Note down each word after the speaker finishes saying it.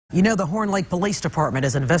You know, the Horn Lake Police Department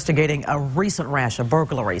is investigating a recent rash of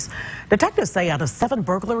burglaries. Detectives say out of 7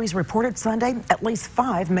 burglaries reported Sunday, at least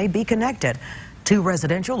 5 may be connected. 2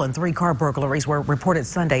 residential and 3 car burglaries were reported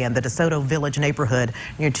Sunday in the DeSoto Village neighborhood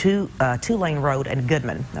near Two-Lane Road and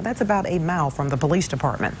Goodman. Now, that's about a mile from the police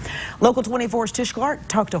department. Local 24's Tish Clark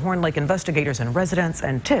talked to Horn Lake investigators and residents,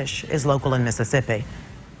 and Tish is local in Mississippi.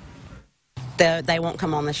 They won't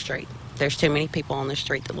come on the street. There's too many people on the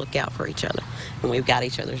street that look out for each other, and we've got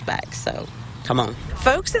each other's backs, so come on.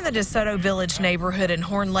 Folks in the DeSoto Village neighborhood in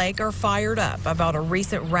Horn Lake are fired up about a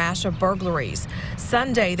recent rash of burglaries.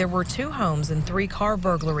 Sunday, there were 2 homes and 3 car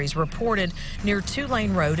burglaries reported near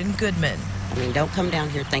Two-Lane Road in Goodman. I mean, don't come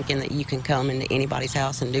down here thinking that you can come into anybody's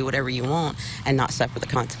house and do whatever you want and not suffer the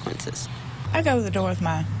consequences. I go to the door with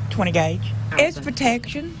my 20 gauge. It's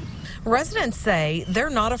protection. Residents say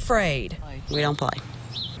they're not afraid. We don't play.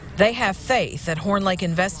 They have faith that Horn Lake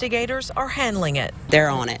investigators are handling it. They're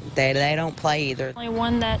on it. They don't play either.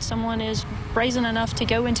 One that someone is brazen enough to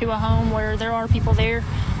go into a home where there are people there.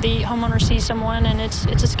 The homeowner sees someone, and it's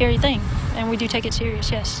a scary thing, and we do take it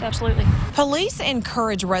serious. Yes, absolutely. Police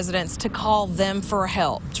encourage residents to call them for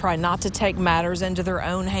help. Try not to take matters into their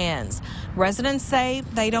own hands. Residents say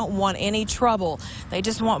they don't want any trouble. They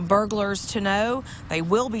just want burglars to know they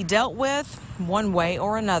will be dealt with one way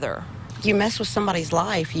or another. You mess with somebody's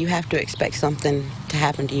life, you have to expect something to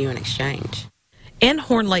happen to you in exchange. In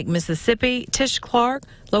Horn Lake, Mississippi, Tish Clark,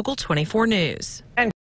 Local 24 News.